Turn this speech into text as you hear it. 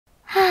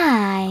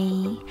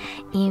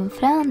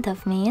front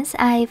of me is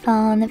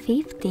iPhone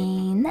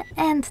 15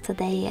 and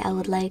today I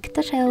would like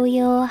to show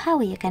you how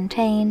you can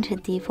change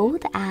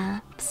default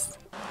apps.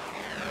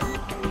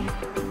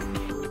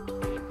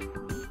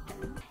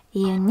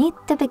 You need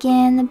to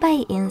begin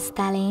by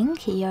installing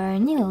your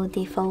new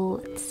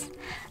defaults.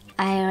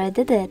 I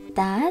already did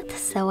that,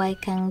 so I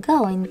can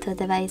go into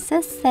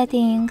devices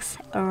settings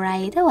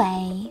right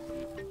away.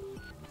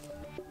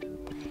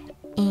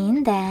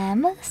 In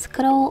them,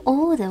 scroll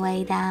all the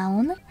way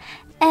down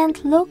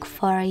and look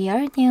for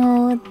your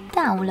new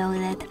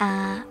downloaded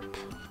app.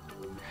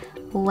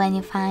 When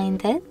you find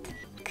it,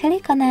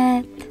 click on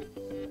it.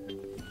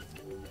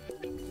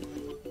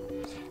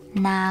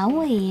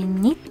 Now you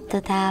need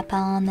to tap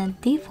on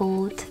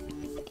Default,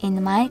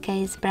 in my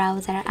case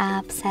Browser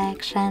App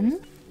section,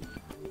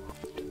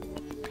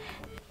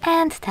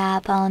 and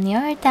tap on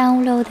your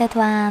downloaded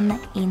one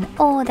in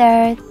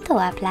order to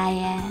apply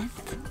it.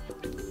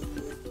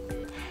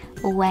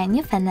 When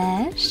you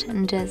finish,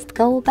 just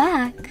go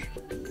back.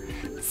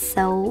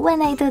 So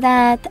when I do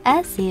that,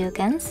 as you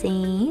can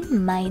see,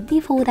 my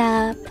default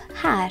app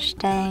has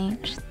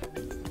changed.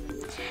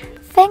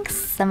 Thanks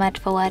so much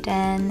for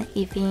watching.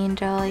 If you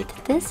enjoyed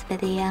this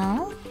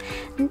video,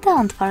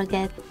 don't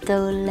forget to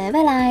leave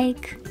a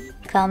like,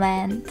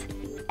 comment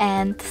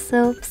and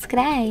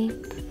subscribe.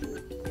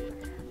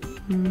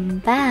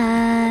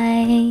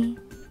 Bye!